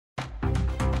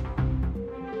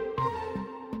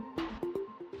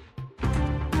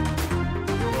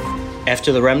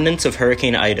After the remnants of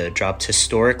Hurricane Ida dropped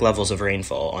historic levels of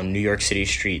rainfall on New York City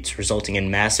streets, resulting in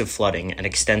massive flooding and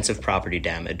extensive property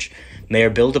damage,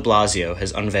 Mayor Bill de Blasio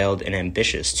has unveiled an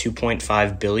ambitious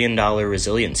 $2.5 billion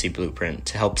resiliency blueprint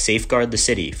to help safeguard the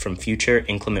city from future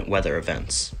inclement weather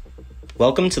events.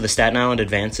 Welcome to the Staten Island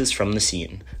Advances from the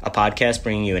Scene, a podcast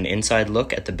bringing you an inside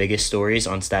look at the biggest stories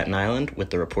on Staten Island with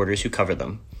the reporters who cover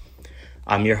them.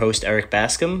 I'm your host, Eric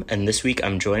Bascom, and this week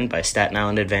I'm joined by Staten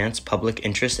Island Advance public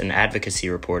interest and advocacy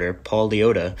reporter Paul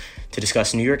Leota to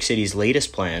discuss New York City's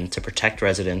latest plan to protect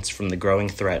residents from the growing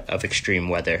threat of extreme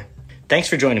weather. Thanks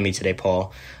for joining me today,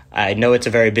 Paul. I know it's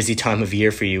a very busy time of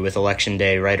year for you with Election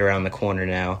Day right around the corner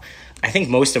now. I think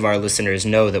most of our listeners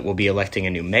know that we'll be electing a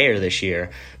new mayor this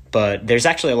year, but there's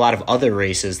actually a lot of other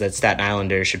races that Staten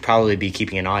Islanders should probably be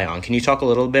keeping an eye on. Can you talk a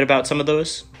little bit about some of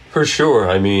those? For sure.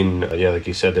 I mean, like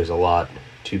you said, there's a lot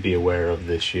to be aware of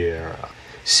this year.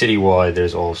 Citywide,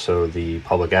 there's also the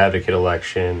public advocate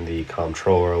election, the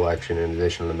comptroller election, in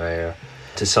addition to the mayor.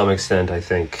 To some extent, I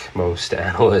think most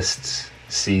analysts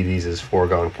see these as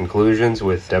foregone conclusions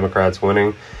with Democrats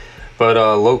winning. But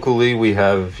locally, we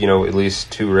have, at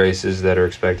least two races that are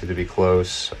expected to be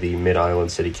close. The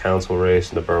Mid-Island City Council race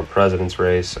and the Borough President's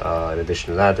race. In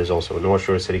addition to that, there's also a North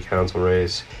Shore City Council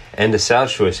race and the South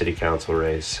Shore City Council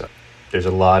race. There's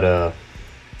a lot of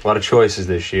choices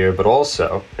this year, but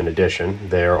also, in addition,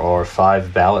 there are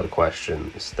 5 ballot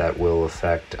questions that will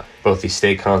affect both the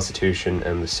state constitution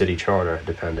and the city charter,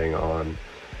 depending on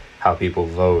how people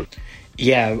vote.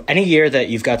 Yeah, any year that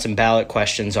you've got some ballot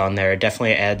questions on there, it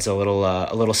definitely adds a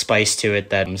little spice to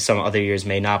it that some other years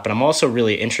may not. But I'm also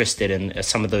really interested in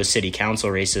some of those city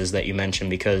council races that you mentioned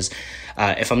because,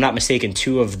 if I'm not mistaken,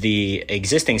 2 of the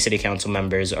existing city council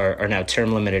members are now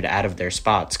term limited out of their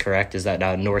spots, correct? Is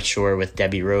that North Shore with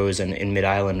Debbie Rose and in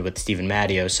Mid-Island with Stephen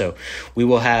Matteo? So we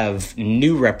will have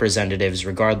new representatives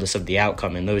regardless of the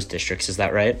outcome in those districts. Is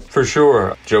that right? For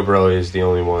sure. Joe Borelli is the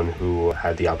only one who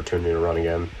had the opportunity to run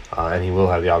again. And he will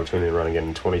have the opportunity to run again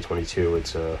in 2022.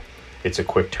 It's a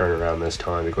quick turnaround this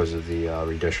time because of the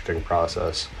redistricting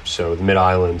process. So the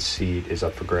Mid-Island seat is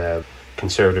up for grab.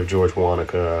 Conservative George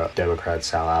Wanaka, Democrat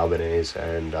Sal Albanese,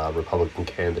 and Republican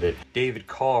candidate David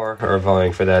Carr are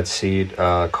vying for that seat.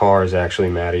 Carr is actually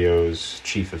Matteo's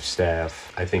chief of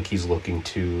staff. I think he's looking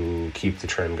to keep the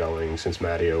trend going since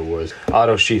Matteo was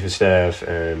Otto's chief of staff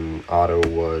and Otto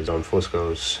was Don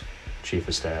Fusco's chief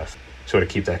of staff. Sort of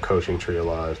keep that coaching tree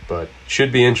alive, but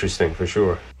should be interesting for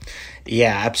sure.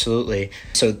 Yeah, absolutely.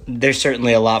 So there's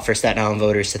certainly a lot for Staten Island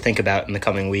voters to think about in the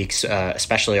coming weeks,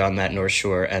 especially on that North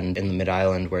Shore and in the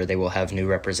Mid-Island where they will have new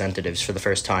representatives for the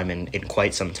first time in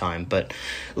quite some time. But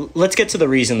let's get to the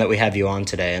reason that we have you on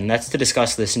today, and that's to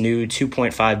discuss this new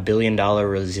 $2.5 billion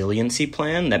resiliency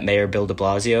plan that Mayor Bill de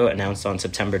Blasio announced on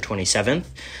September 27th.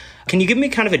 Can you give me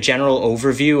kind of a general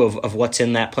overview of what's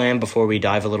in that plan before we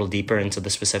dive a little deeper into the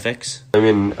specifics? I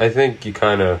mean, I think you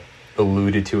kind of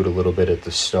alluded to it a little bit at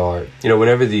the start.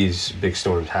 Whenever these big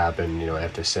storms happen,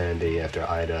 after Sandy, after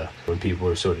Ida, when people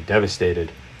are sort of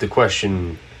devastated, the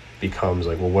question becomes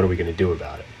like, well, what are we going to do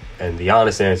about it? And the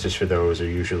honest answers for those are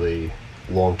usually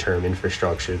long-term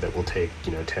infrastructure that will take,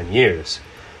 10 years.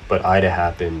 But Ida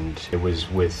happened, it was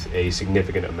with a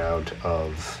significant amount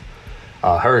of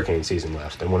hurricane season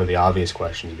left. And one of the obvious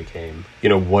questions became,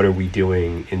 what are we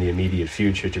doing in the immediate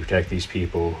future to protect these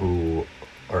people who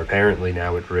are apparently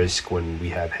now at risk when we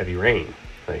have heavy rain?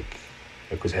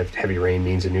 Because heavy rain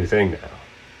means a new thing now.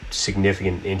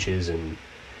 Significant inches and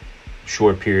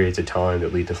short periods of time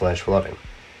that lead to flash flooding.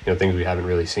 Things we haven't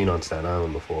really seen on Staten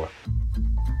Island before.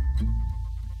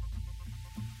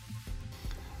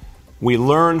 We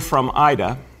learned from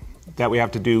Ida that we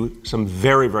have to do some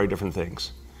very, very different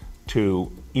things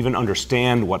to even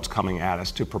understand what's coming at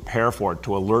us, to prepare for it,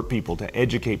 to alert people, to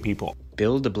educate people.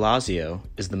 Bill de Blasio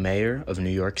is the mayor of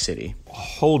New York City. A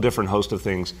whole different host of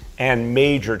things and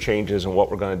major changes in what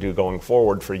we're going to do going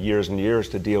forward for years and years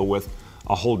to deal with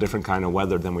a whole different kind of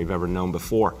weather than we've ever known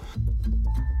before.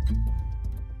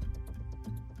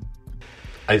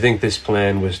 I think this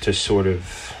plan was to sort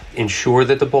of ensure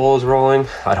that the ball is rolling.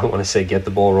 I don't want to say get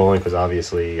the ball rolling because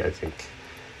obviously I think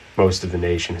most of the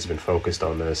nation has been focused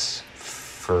on this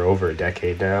for over a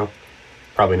decade now.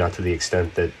 Probably not to the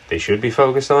extent that they should be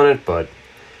focused on it, but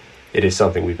it is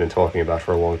something we've been talking about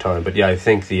for a long time. But yeah, I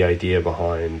think the idea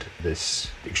behind this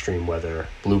extreme weather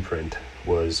blueprint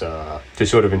was to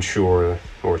sort of ensure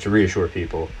or to reassure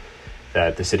people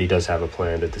that the city does have a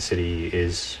plan, that the city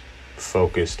is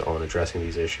focused on addressing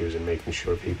these issues and making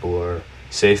sure people are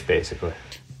safe, basically.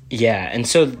 Yeah, and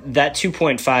so that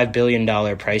 $2.5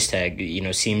 billion price tag,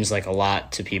 seems like a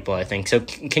lot to people, I think. So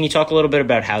can you talk a little bit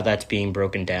about how that's being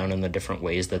broken down and the different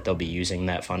ways that they'll be using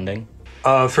that funding?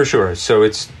 For sure. So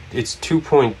it's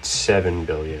 2.7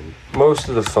 billion. Most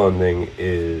of the funding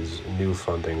is new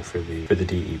funding for the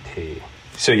DEP.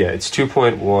 So yeah, it's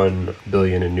 2.1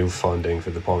 billion in new funding for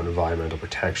the Department of Environmental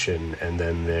Protection, and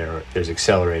then there's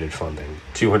accelerated funding,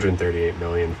 238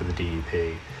 million for the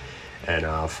DEP,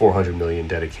 and 400 million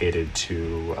dedicated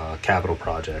to capital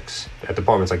projects at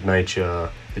departments like NYCHA,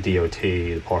 the DOT,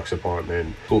 the Parks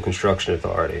Department, School Construction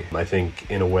Authority. I think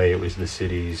in a way it was the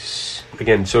city's,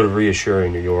 again, sort of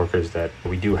reassuring New Yorkers that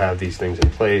we do have these things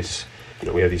in place,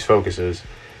 we have these focuses,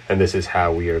 and this is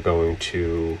how we are going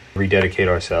to rededicate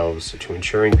ourselves to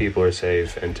ensuring people are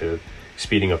safe and to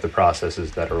speeding up the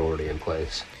processes that are already in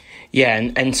place. Yeah,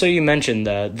 and so you mentioned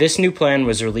this new plan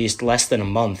was released less than a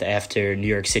month after New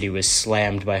York City was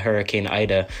slammed by Hurricane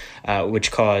Ida, which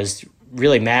caused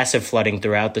really massive flooding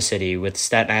throughout the city, with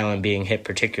Staten Island being hit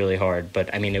particularly hard. But,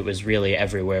 it was really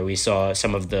everywhere. We saw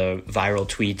some of the viral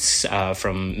tweets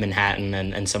from Manhattan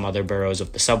and some other boroughs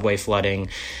of the subway flooding.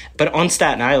 But on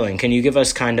Staten Island, can you give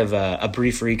us kind of a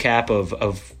brief recap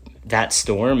of that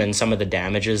storm and some of the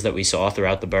damages that we saw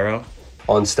throughout the borough?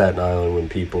 On Staten Island, when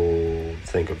people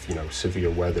think of,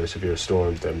 severe weather, severe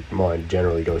storms, their mind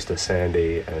generally goes to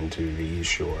Sandy and to the East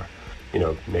Shore.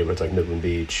 Neighborhoods like Midland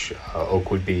Beach,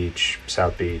 Oakwood Beach,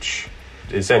 South Beach,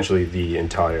 essentially the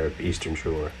entire Eastern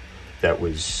Shore that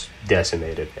was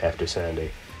decimated after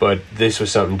Sandy. But this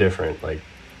was something different. Like,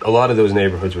 a lot of those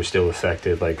neighborhoods were still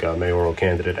affected, like mayoral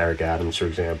candidate Eric Adams, for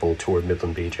example, toured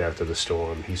Midland Beach after the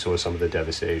storm. He saw some of the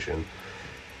devastation.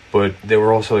 But there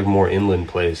were also like more inland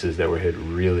places that were hit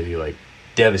really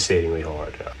devastatingly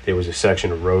hard. There was a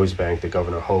section of Rosebank that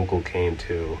Governor Hochul came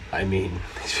to.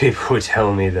 These people were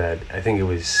telling me that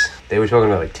they were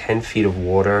talking about 10 feet of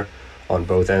water on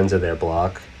both ends of their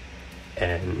block.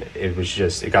 And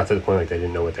it got to the point they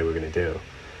didn't know what they were going to do.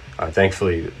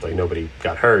 Thankfully, nobody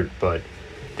got hurt, but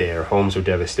their homes were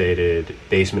devastated.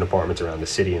 Basement apartments around the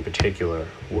city in particular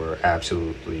were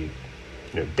absolutely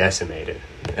decimated.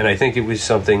 And I think it was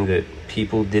something that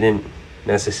people didn't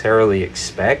necessarily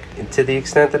expect to the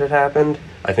extent that it happened.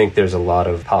 I think there's a lot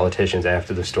of politicians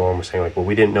after the storm were saying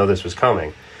we didn't know this was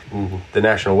coming. The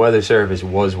National Weather Service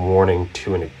was warning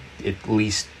to at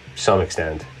least some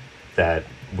extent that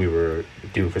we were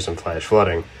due for some flash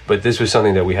flooding, but this was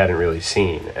something that we hadn't really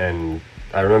seen. And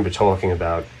I remember talking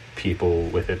about people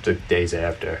with it the days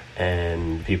after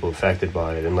and people affected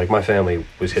by it, and my family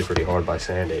was hit pretty hard by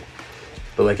Sandy.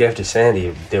 But after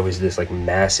Sandy, there was this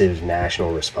massive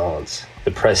national response.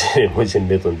 The president was in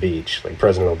Midland Beach.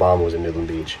 President Obama was in Midland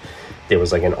Beach. There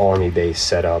was an army base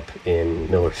set up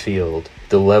in Miller Field.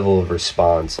 The level of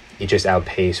response, it just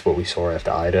outpaced what we saw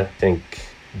after Ida. I think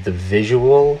the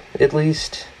visual, at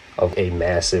least, of a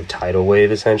massive tidal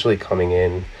wave essentially coming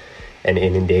in and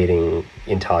inundating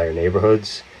entire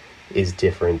neighborhoods is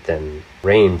different than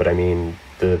rain. But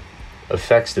the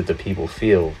effects that the people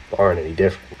feel aren't any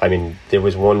different. There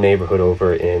was one neighborhood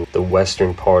over in the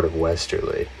western part of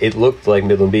Westerly. It looked like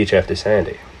Midland Beach after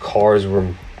Sandy. Cars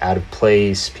were out of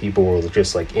place. People were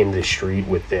just in the street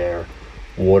with their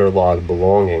waterlogged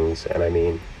belongings. And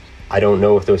I don't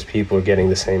know if those people are getting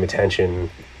the same attention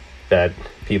that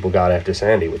people got after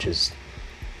Sandy, which is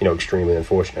extremely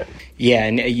unfortunate. Yeah,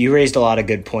 and you raised a lot of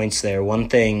good points there. One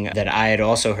thing that I had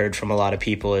also heard from a lot of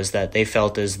people is that they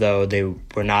felt as though they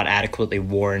were not adequately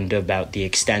warned about the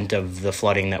extent of the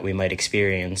flooding that we might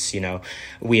experience.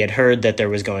 We had heard that there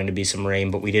was going to be some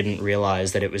rain, but we didn't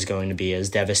realize that it was going to be as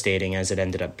devastating as it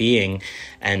ended up being.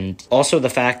 And also the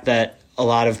fact that a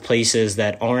lot of places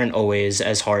that aren't always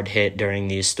as hard hit during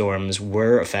these storms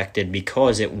were affected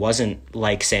because it wasn't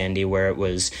like Sandy, where it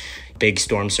was big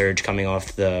storm surge coming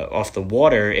off the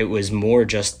water. It was more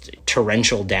just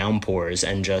torrential downpours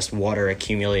and just water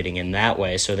accumulating in that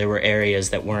way. So there were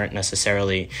areas that weren't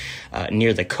necessarily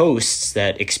near the coasts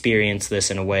that experienced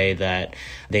this in a way that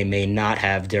they may not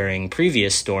have during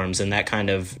previous storms. And that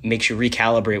kind of makes you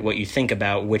recalibrate what you think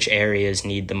about which areas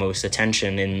need the most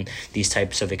attention in these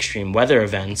types of extreme weather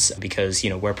events, because,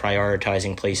 we're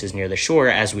prioritizing places near the shore,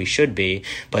 as we should be,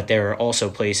 but there are also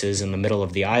places in the middle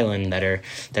of the island that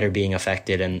are being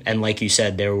affected. And like you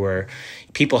said,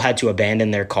 people had to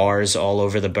abandon their cars all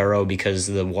over the borough because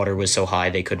the water was so high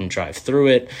they couldn't drive through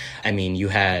it. You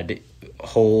had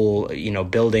whole,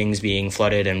 buildings being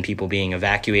flooded and people being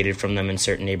evacuated from them in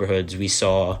certain neighborhoods. We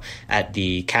saw at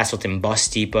the Castleton Bus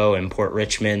Depot in Port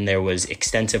Richmond, there was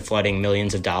extensive flooding,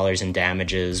 millions of dollars in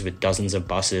damages, with dozens of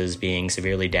buses being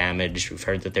severely damaged. We've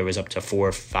heard that there was up to 4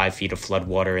 or 5 feet of flood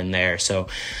water in there. So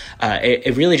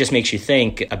it really just makes you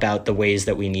think about the ways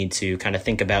that we need to kind of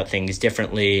think about things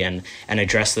differently and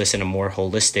address this in a more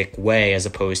holistic way, as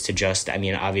opposed to just,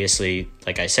 obviously,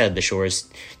 like I said, the shores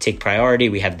take priority.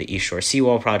 We have the East Shore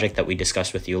Seawall project that we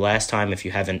discussed with you last time. If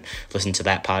you haven't listened to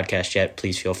that podcast yet,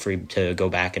 please feel free to go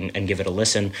back and give it a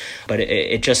listen. But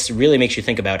it just really makes you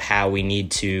think about how we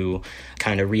need to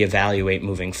kind of reevaluate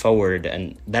moving forward.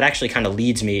 And that actually kind of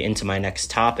leads me into my next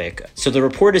topic. So the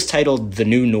report is titled "The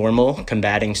New Normal: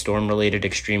 Combating Storm-Related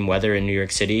Extreme Weather in New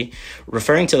York City,"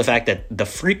 referring to the fact that the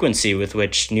frequency with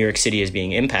which New York City is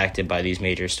being impacted by these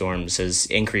major storms has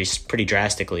increased pretty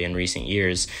drastically in recent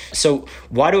years. So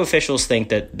why do officials think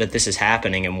that this is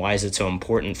happening, and why is it so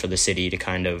important for the city to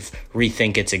kind of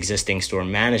rethink its existing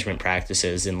storm management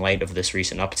practices in light of this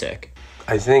recent uptick?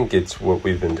 I think it's what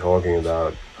we've been talking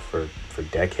about for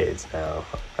decades now.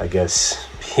 I guess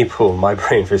my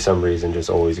brain for some reason just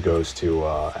always goes to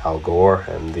Al Gore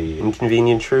and The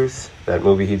Inconvenient Truth, that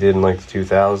movie he did in like the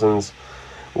 2000s,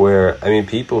 where,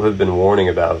 people have been warning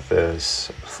about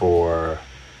this for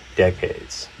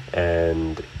decades.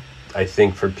 And I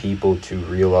think for people to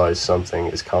realize something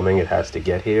is coming, it has to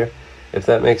get here, if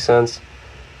that makes sense.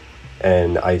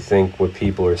 And I think what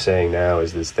people are saying now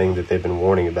is this thing that they've been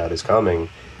warning about is coming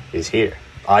is here.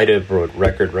 Ida brought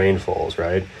record rainfalls,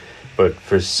 right? But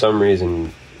for some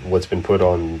reason, what's been put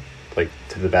on,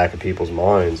 to the back of people's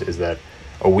minds is that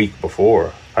a week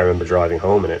before, I remember driving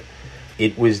home in it,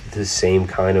 it was the same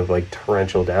kind of,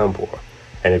 torrential downpour.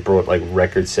 And it brought,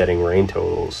 record-setting rain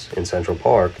totals in Central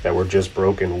Park that were just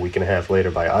broken a week and a half later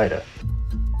by Ida.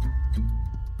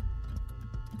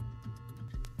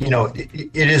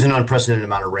 It is an unprecedented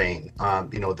amount of rain.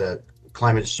 The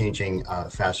climate is changing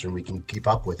faster than we can keep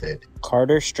up with it.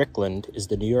 Carter Strickland is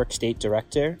the New York State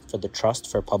Director for the Trust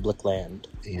for Public Land.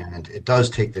 And it does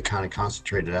take the kind of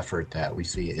concentrated effort that we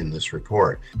see in this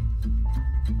report.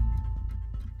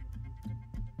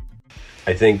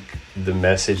 I think the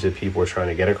message that people are trying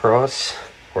to get across,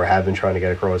 or have been trying to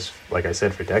get across, like I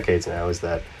said, for decades now, is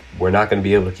that we're not going to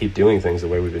be able to keep doing things the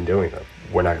way we've been doing them.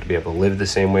 We're not going to be able to live the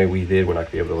same way we did. We're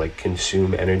not going to be able to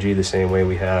consume energy the same way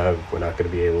we have. We're not going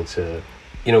to be able to,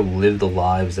 live the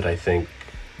lives that I think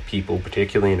people,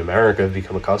 particularly in America, have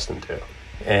become accustomed to.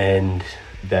 And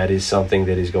that is something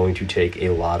that is going to take a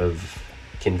lot of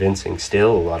convincing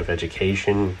still, a lot of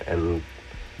education. And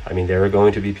there are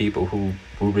going to be people who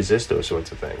resist those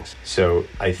sorts of things. So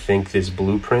I think this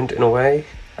blueprint, in a way,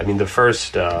 the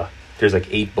first, there's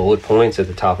 8 bullet points at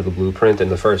the top of the blueprint,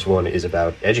 and the first one is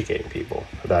about educating people,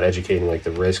 about educating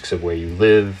the risks of where you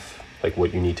live,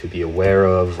 what you need to be aware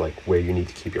of, where you need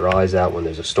to keep your eyes out when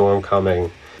there's a storm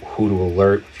coming, who to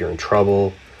alert if you're in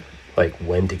trouble,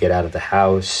 when to get out of the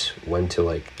house, when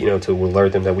to to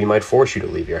alert them that we might force you to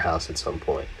leave your house at some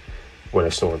point when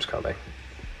a storm's coming.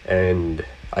 And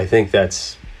I think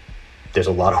there's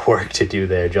a lot of work to do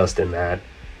there just in that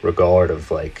regard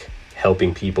of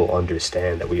helping people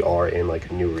understand that we are in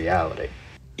a new reality.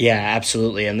 Yeah,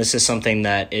 absolutely. And this is something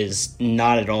that is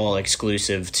not at all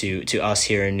exclusive to us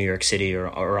here in New York City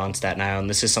or on Staten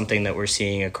Island. This is something that we're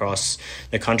seeing across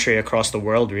the country, across the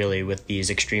world, really, with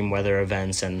these extreme weather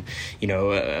events and,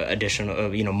 additional,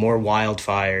 more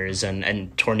wildfires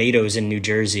and tornadoes in New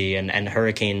Jersey and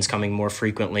hurricanes coming more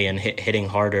frequently and hitting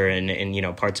harder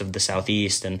in parts of the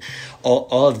Southeast, and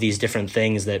all of these different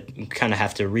things that kind of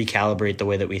have to recalibrate the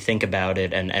way that we think about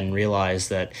it and realize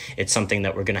that it's something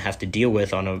that we're going to have to deal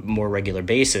with on a more regular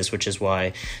basis, which is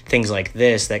why things like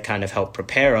this that kind of help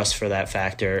prepare us for that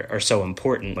factor are so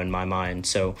important in my mind.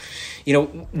 So,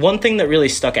 one thing that really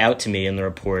stuck out to me in the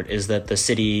report is that the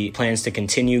city plans to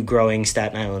continue growing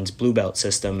Staten Island's Blue Belt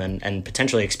system and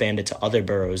potentially expand it to other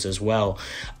boroughs as well.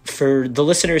 For the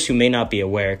listeners who may not be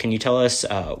aware, can you tell us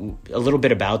a little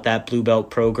bit about that Blue Belt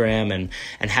program and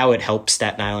how it helps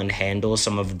Staten Island handle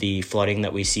some of the flooding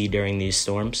that we see during these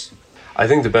storms? I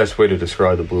think the best way to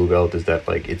describe the Blue Belt is that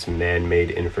it's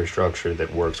man-made infrastructure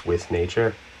that works with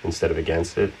nature instead of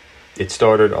against it. It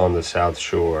started on the South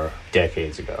Shore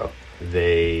decades ago.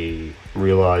 They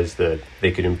realized that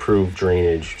they could improve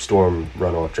drainage, storm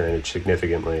runoff drainage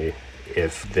significantly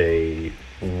if they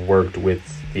worked with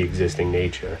the existing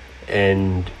nature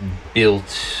and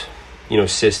built,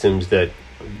 systems that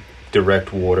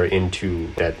direct water into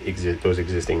those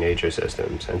existing nature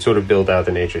systems and sort of build out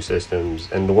the nature systems.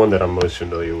 And the one that I'm most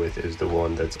familiar with is the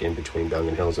one that's in between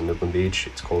Dungan Hills and Midland Beach.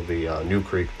 It's called the New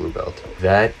Creek Bluebelt.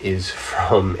 That is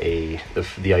from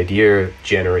the idea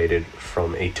generated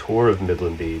from a tour of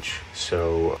Midland Beach.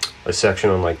 So a section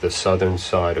on like the southern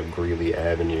side of Greeley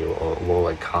Avenue along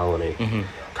like Colony. Mm-hmm.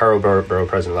 Carroll Borough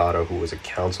President Otto, who was a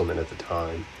councilman at the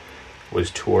time,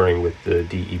 was touring with the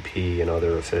DEP and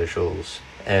other officials.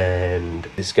 And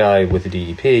this guy with the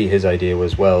DEP, his idea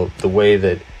was, well, the way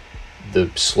that the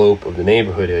slope of the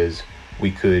neighborhood is, we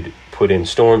could put in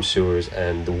storm sewers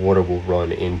and the water will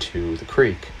run into the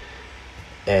creek.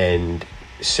 And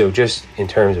so just in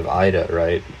terms of Ida,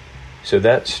 right? So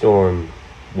that storm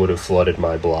would have flooded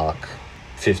my block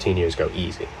 15 years ago,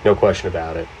 easy. No question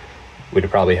about it. We'd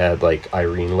have probably had like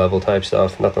Irene level type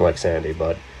stuff, nothing like Sandy,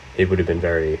 but it would have been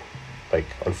very like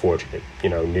unfortunate. You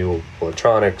know, new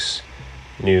electronics,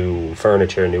 new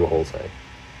furniture, new whole thing.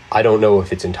 I don't know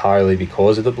if it's entirely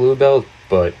because of the Blue Belt,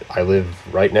 but I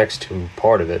live right next to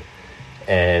part of it,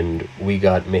 and we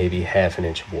got maybe half an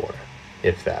inch of water,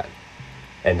 if that.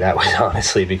 And that was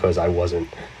honestly because I wasn't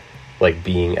like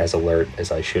being as alert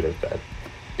as I should have been.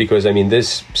 Because I mean,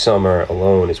 this summer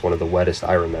alone is one of the wettest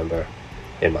I remember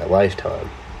in my lifetime,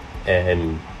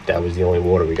 and that was the only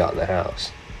water we got in the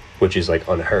house, which is like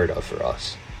unheard of for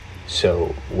us.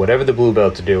 So whatever the Blue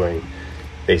Belt's doing,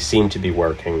 they seem to be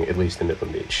working, at least in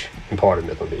Midland Beach, in part of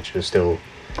Midland Beach. There's still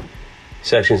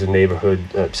sections of the neighborhood,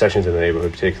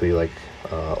 particularly like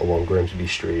along Grimsby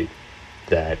Street,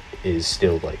 that is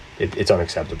still like, it's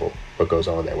unacceptable what goes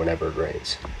on there whenever it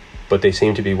rains. But they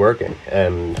seem to be working.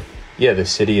 And yeah, the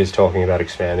city is talking about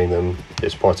expanding them.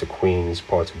 There's parts of Queens,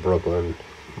 parts of Brooklyn,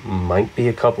 might be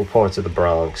a couple parts of the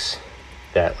Bronx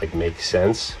that like make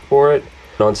sense for it.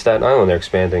 And on Staten Island, they're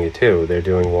expanding it too. They're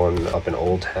doing one up in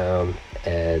Old Town,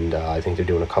 and I think they're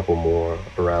doing a couple more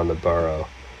around the borough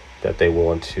that they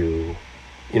want to,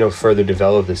 you know, further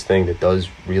develop this thing that does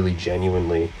really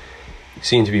genuinely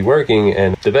seem to be working.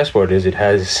 And the best part is it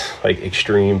has like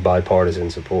extreme bipartisan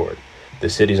support. The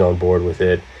city's on board with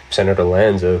it. Senator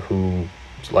Lanza, who's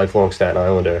a lifelong Staten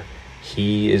Islander,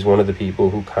 he is one of the people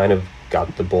who kind of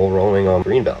got the ball rolling on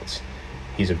greenbelts.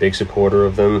 He's a big supporter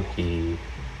of them. He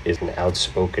is an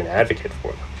outspoken advocate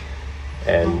for them.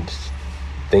 And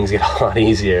things get a lot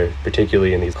easier,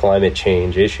 particularly in these climate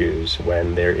change issues,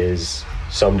 when there is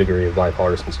some degree of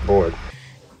bipartisan support.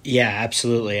 Yeah,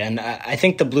 absolutely. And I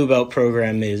think the Blue Belt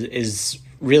program is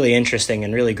really interesting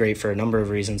and really great for a number of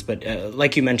reasons. But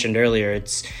like you mentioned earlier,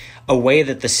 it's a way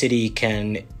that the city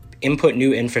can input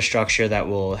new infrastructure that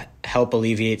will help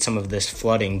alleviate some of this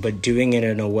flooding, but doing it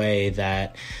in a way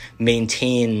that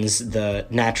maintains the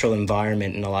natural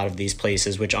environment in a lot of these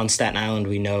places, which on Staten Island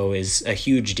we know is a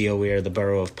huge deal. We are the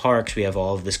borough of parks. We have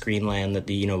all of this green land that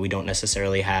we don't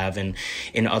necessarily have in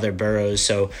other boroughs.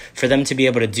 So for them to be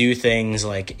able to do things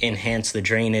like enhance the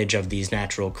drainage of these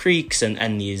natural creeks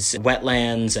and these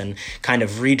wetlands and kind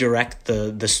of redirect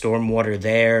the stormwater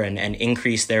there and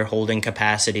increase their holding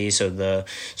capacity so the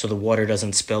water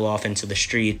doesn't spill off into the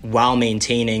street while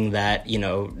maintaining that,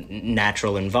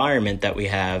 natural environment that we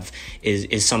have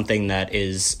is something that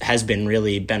has been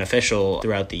really beneficial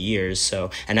throughout the years.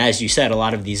 So, and as you said, a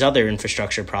lot of these other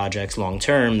infrastructure projects long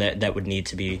term that would need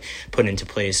to be put into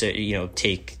place,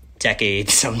 take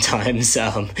decades sometimes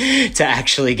to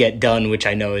actually get done, which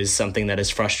I know is something that has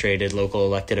frustrated local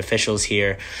elected officials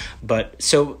here. But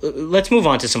so let's move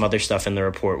on to some other stuff in the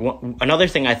report. Another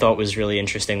thing I thought was really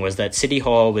interesting was that City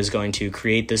Hall was going to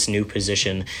create this new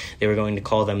position. They were going to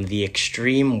call them the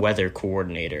Extreme Weather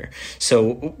Coordinator.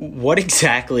 So what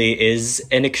exactly is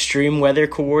an Extreme Weather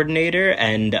Coordinator?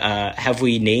 And have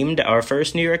we named our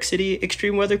first New York City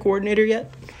Extreme Weather Coordinator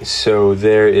yet? So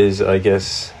there is, I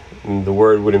guess, the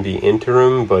word wouldn't be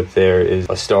interim, but there is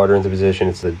a starter in the position.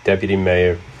 It's the Deputy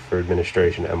Mayor for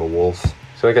Administration, Emma Wolf.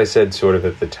 So like I said, sort of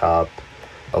at the top,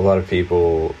 a lot of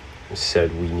people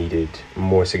said we needed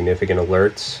more significant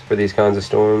alerts for these kinds of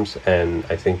storms. And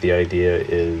I think the idea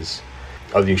is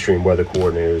of the Extreme Weather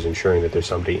Coordinators ensuring that there's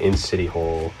somebody in City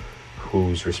Hall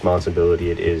whose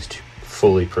responsibility it is to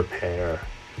fully prepare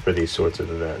for these sorts of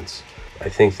events. I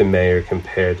think the mayor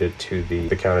compared it to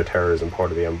the counterterrorism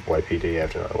part of the NYPD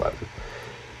after 9/11.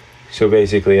 So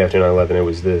basically after 9/11, it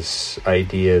was this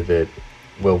idea that,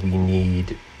 well, we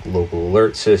need local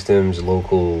alert systems, a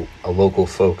local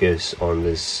focus on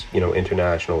this,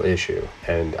 international issue.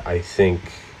 And I think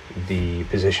the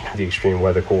position of the Extreme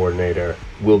Weather Coordinator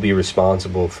will be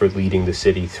responsible for leading the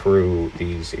city through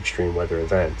these extreme weather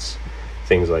events.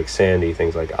 Things like Sandy,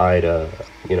 things like Ida,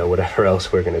 whatever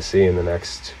else we're going to see in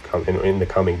the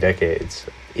coming decades.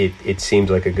 it seems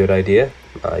like a good idea.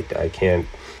 I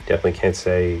definitely can't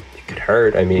say it could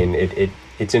hurt. I mean,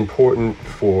 it's important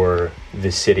for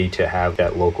the city to have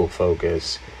that local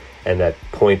focus and that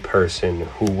point person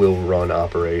who will run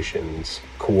operations,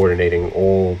 coordinating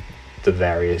all the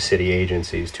various city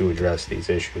agencies to address these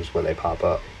issues when they pop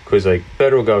up. Because like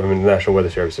federal government, the National Weather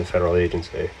Service is a federal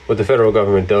agency. What the federal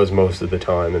government does most of the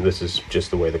time, and this is just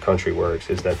the way the country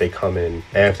works, is that they come in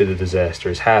after the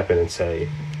disasters happen and say,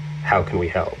 how can we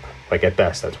help? Like at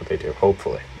best, that's what they do,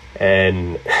 hopefully.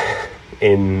 And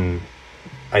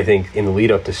I think in the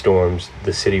lead up to storms,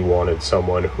 the city wanted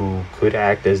someone who could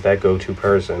act as that go-to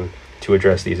person to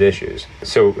address these issues.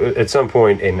 So at some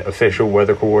point, an official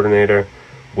weather coordinator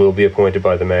will be appointed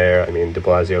by the mayor. I mean, de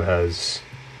Blasio has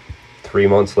 3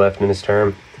 months left in his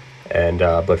term, and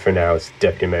but for now, it's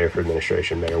Deputy Mayor for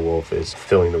Administration. Mayor Wolf is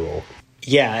filling the role.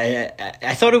 Yeah,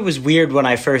 I thought it was weird when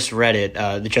I first read it,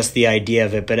 just the idea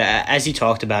of it. But as you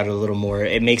talked about it a little more,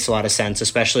 it makes a lot of sense,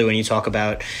 especially when you talk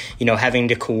about, having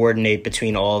to coordinate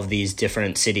between all of these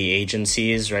different city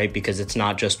agencies, right? Because it's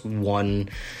not just one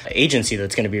agency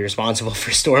that's going to be responsible for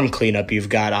storm cleanup. You've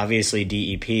got obviously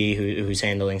DEP who's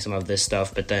handling some of this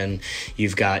stuff, but then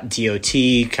you've got DOT,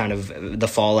 kind of the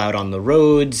fallout on the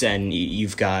roads, and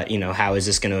you've got, how is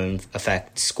this going to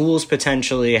affect schools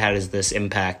potentially? How does this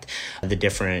impact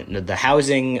the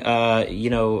housing,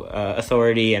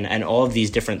 authority and all of these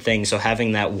different things. So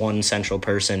having that one central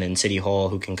person in City Hall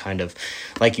who can kind of,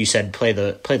 like you said, play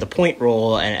the point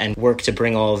role and work to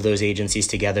bring all of those agencies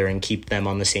together and keep them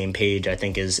on the same page, I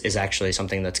think is actually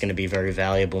something that's going to be very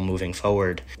valuable moving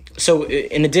forward. So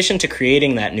in addition to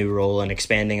creating that new role and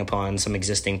expanding upon some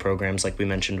existing programs like we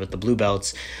mentioned with the Blue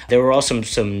Belts, there were also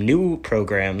some new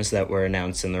programs that were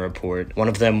announced in the report. One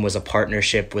of them was a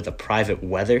partnership with a private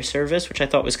weather service, which I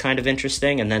thought was kind of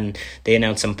interesting. And then they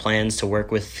announced some plans to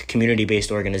work with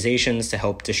community-based organizations to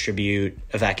help distribute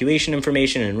evacuation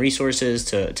information and resources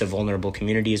to vulnerable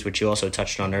communities, which you also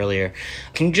touched on earlier.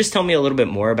 Can you just tell me a little bit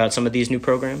more about some of these new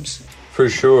programs? For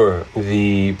sure.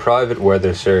 The private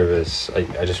weather service,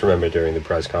 I just remember during the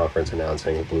press conference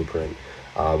announcing the blueprint,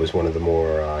 was one of the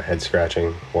more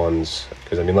head-scratching ones.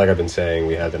 Because, like I've been saying,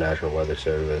 we have the National Weather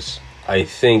Service. I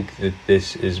think that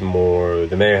this is more,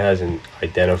 the mayor hasn't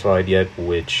identified yet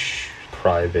which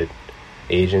private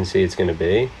agency it's going to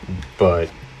be, but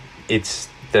it's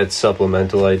that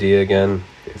supplemental idea again.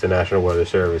 If the National Weather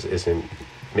Service isn't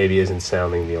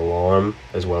sounding the alarm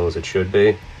as well as it should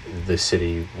be, the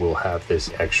city will have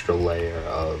this extra layer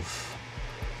of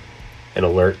an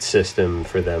alert system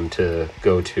for them to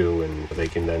go to, and they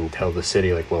can then tell the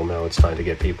city, like, well, now it's time to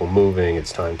get people moving,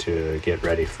 it's time to get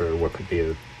ready for what could be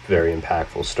a very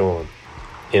impactful storm.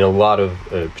 In a lot of,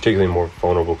 particularly more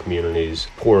vulnerable communities,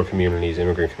 poorer communities,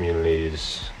 immigrant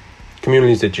communities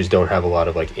that just don't have a lot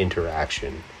of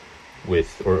interaction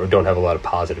with, or don't have a lot of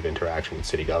positive interaction with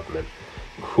city government,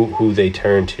 who they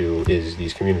turn to is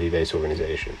these community-based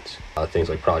organizations. Things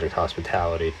like Project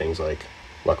Hospitality, things like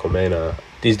La Comena.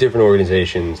 These different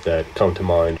organizations that come to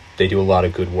mind, they do a lot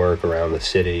of good work around the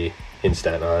city, in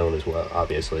Staten Island as well,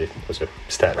 obviously. Those are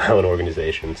Staten Island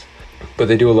organizations. But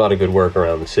they do a lot of good work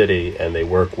around the city, and they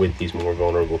work with these more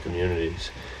vulnerable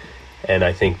communities. And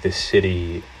I think the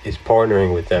city is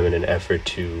partnering with them in an effort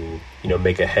to,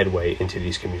 make a headway into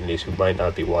these communities who might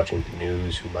not be watching the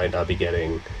news, who might not be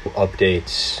getting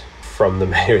updates from the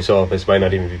mayor's office, might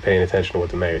not even be paying attention to what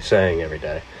the mayor's saying every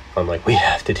day, unlike we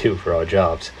have to do for our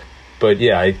jobs. But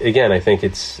yeah, I think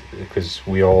it's because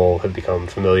we all have become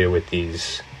familiar with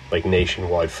these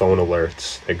nationwide phone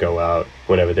alerts that go out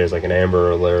whenever there's an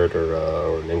Amber Alert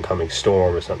or an incoming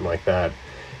storm or something like that.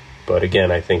 But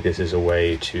again, I think this is a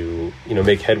way to,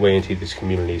 make headway into these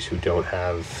communities who don't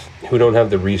have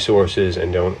the resources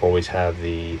and don't always have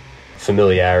the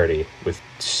familiarity with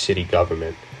city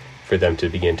government for them to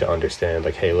begin to understand,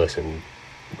 hey, listen,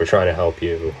 we're trying to help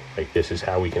you. This is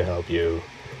how we can help you.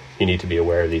 You need to be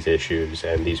aware of these issues,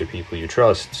 and these are people you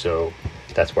trust. So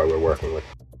that's why we're working with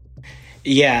them.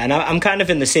 Yeah, and I'm kind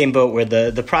of in the same boat where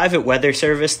the private weather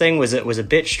service thing was a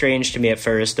bit strange to me at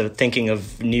first, of thinking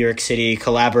of New York City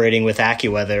collaborating with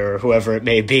AccuWeather or whoever it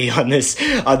may be on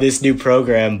this new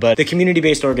program. But the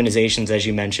community-based organizations, as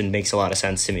you mentioned, makes a lot of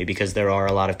sense to me, because there are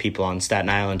a lot of people on Staten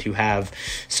Island who have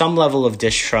some level of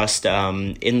distrust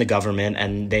in the government,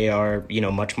 and they are,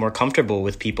 much more comfortable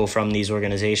with people from these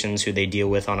organizations who they deal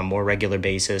with on a more regular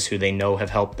basis, who they know have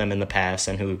helped them in the past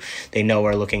and who they know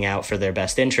are looking out for their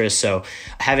best interests. So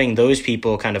having those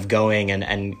people kind of going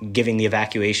and giving the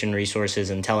evacuation resources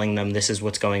and telling them this is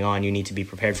what's going on, you need to be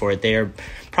prepared for it, they're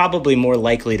probably more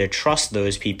likely to trust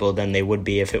those people than they would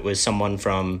be if it was someone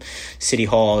from City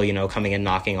Hall, coming and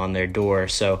knocking on their door.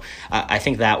 So I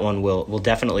think that one will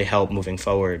definitely help moving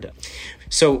forward.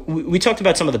 So we talked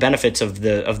about some of the benefits of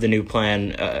the new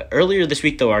plan. Earlier this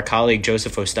week, though, our colleague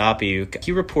Joseph Ostapiuk,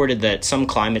 he reported that some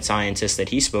climate scientists that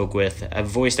he spoke with have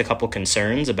voiced a couple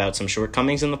concerns about some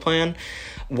shortcomings in the plan.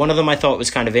 One of them I thought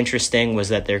was kind of interesting was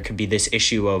that there could be this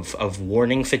issue of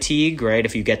warning fatigue, right?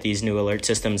 If you get these new alert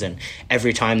systems and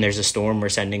every time there's a storm, we're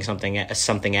sending something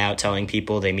out telling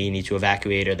people they may need to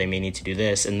evacuate or they may need to do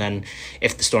this. And then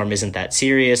if the storm isn't that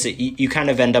serious, you kind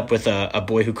of end up with a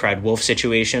boy who cried wolf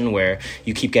situation where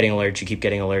you keep getting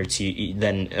alerts,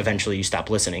 then eventually you stop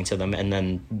listening to them, and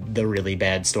then the really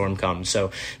bad storm comes.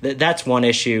 So that's one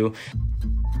issue.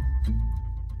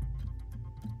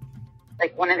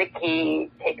 Like, one of the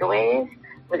key takeaways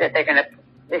was that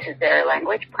this is their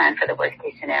language, plan for the worst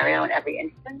case scenario in every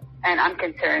instance. And I'm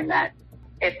concerned that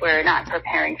if we're not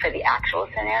preparing for the actual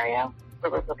scenario,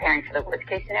 but we're preparing for the worst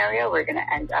case scenario, we're going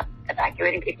to end up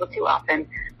evacuating people too often,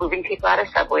 moving people out of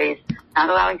subways,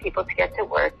 not allowing people to get to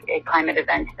work, climate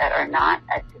events that are not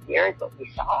as severe as what we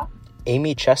saw.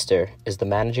 Amy Chester is the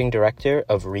managing director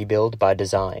of Rebuild by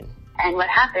Design. And what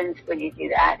happens when you do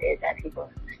that is that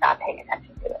people stop paying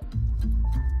attention to it.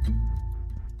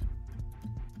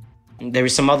 There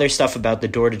was some other stuff about the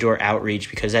door-to-door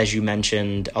outreach because, as you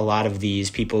mentioned, a lot of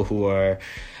these people who are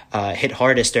hit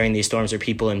hardest during these storms are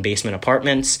people in basement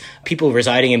apartments. People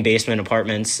residing in basement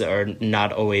apartments are not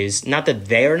that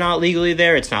they are not legally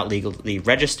there, it's not legally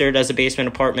registered as a basement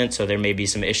apartment, so there may be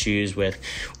some issues with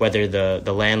whether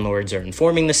the landlords are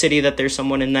informing the city that there's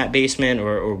someone in that basement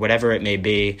or whatever it may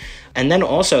be. And then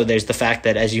also there's the fact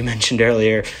that, as you mentioned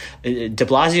earlier, de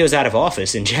Blasio's out of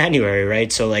office in January, right?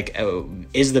 So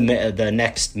is the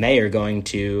next mayor going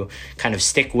to kind of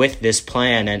stick with this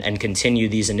plan and continue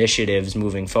these initiatives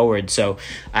moving forward? So,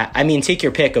 I mean, take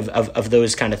your pick of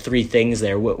those kind of three things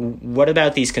there. What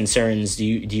about these concerns do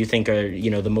you think are,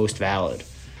 the most valid?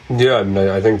 Yeah, I mean,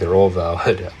 I think they're all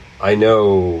valid. I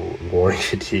know warning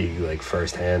fatigue,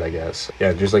 firsthand, I guess.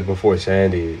 Yeah, just like before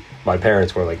Sandy, my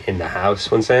parents were, in the house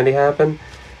when Sandy happened.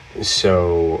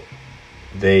 So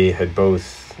they had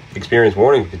both experienced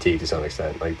warning fatigue to some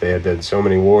extent. They had done so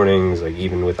many warnings,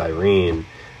 even with Irene,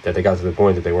 that they got to the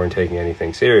point that they weren't taking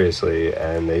anything seriously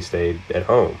and they stayed at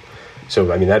home.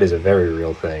 So, I mean, that is a very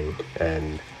real thing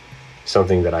and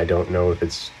something that I don't know if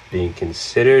it's being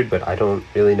considered, but I don't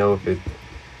really know if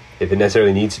it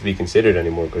necessarily needs to be considered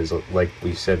anymore because, like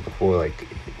we said before,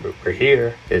 we're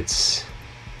here. It's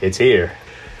here.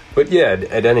 But yeah,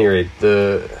 at any rate,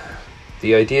 the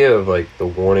idea of the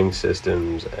warning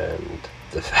systems and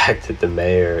the fact that the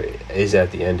mayor is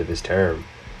at the end of his term,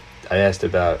 I asked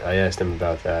him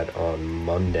about that on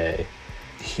Monday.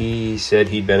 He said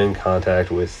he'd been in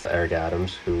contact with Eric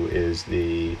Adams, who is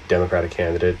the Democratic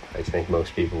candidate. I think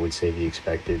most people would say the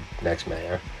expected next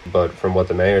mayor. But from what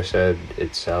the mayor said,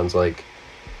 it sounds like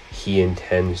he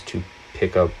intends to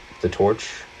pick up the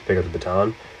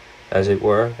baton, as it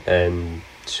were, and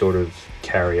sort of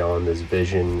carry on this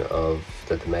vision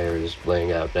that the mayor is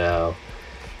laying out now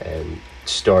and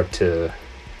start to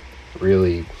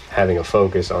really having a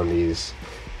focus on these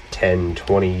 10,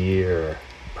 20-year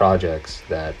projects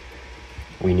that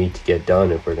we need to get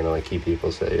done if we're going to keep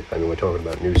people safe. I mean, we're talking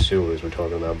about new sewers, we're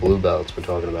talking about blue belts, we're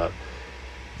talking about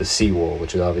the seawall,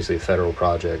 which is obviously a federal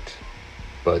project,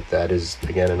 but that is,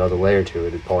 again, another layer to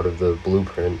it. Part of the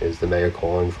blueprint is the mayor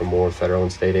calling for more federal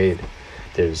and state aid.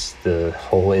 There's the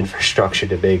whole infrastructure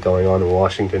debate going on in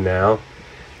Washington now.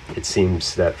 It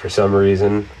seems that for some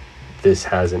reason this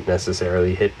hasn't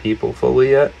necessarily hit people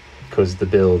fully yet, because the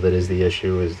bill that is the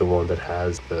issue is the one that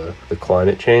has the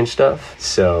climate change stuff.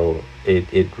 So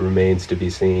it remains to be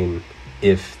seen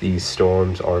if these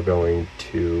storms are going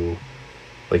to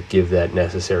give that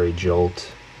necessary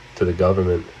jolt to the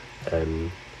government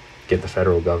and get the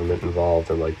federal government involved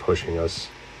in pushing us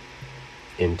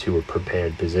into a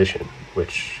prepared position,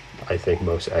 which I think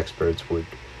most experts would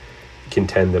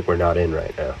contend that we're not in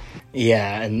right now.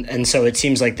 Yeah, and so it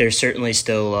seems like there's certainly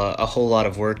still a whole lot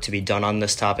of work to be done on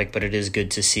this topic, but it is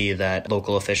good to see that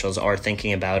local officials are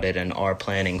thinking about it and are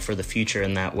planning for the future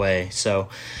in that way. So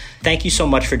thank you so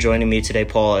much for joining me today,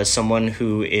 Paul. As someone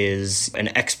who is an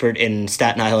expert in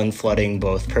Staten Island flooding,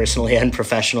 both personally and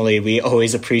professionally, we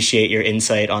always appreciate your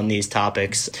insight on these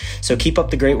topics. So keep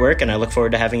up the great work, and I look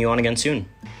forward to having you on again soon.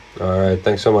 All right,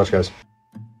 thanks so much, guys.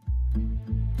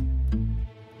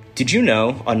 Do Did you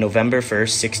know, on November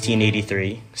 1st,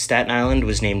 1683, Staten Island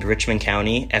was named Richmond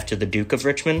County after the Duke of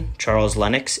Richmond, Charles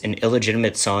Lennox, an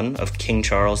illegitimate son of King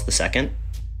Charles II?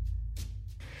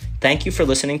 Thank you for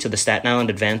listening to the Staten Island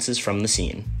Advances from the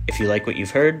Scene. If you like what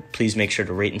you've heard, please make sure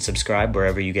to rate and subscribe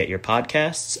wherever you get your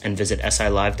podcasts, and visit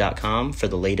silive.com for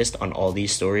the latest on all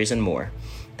these stories and more.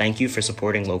 Thank you for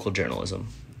supporting local journalism.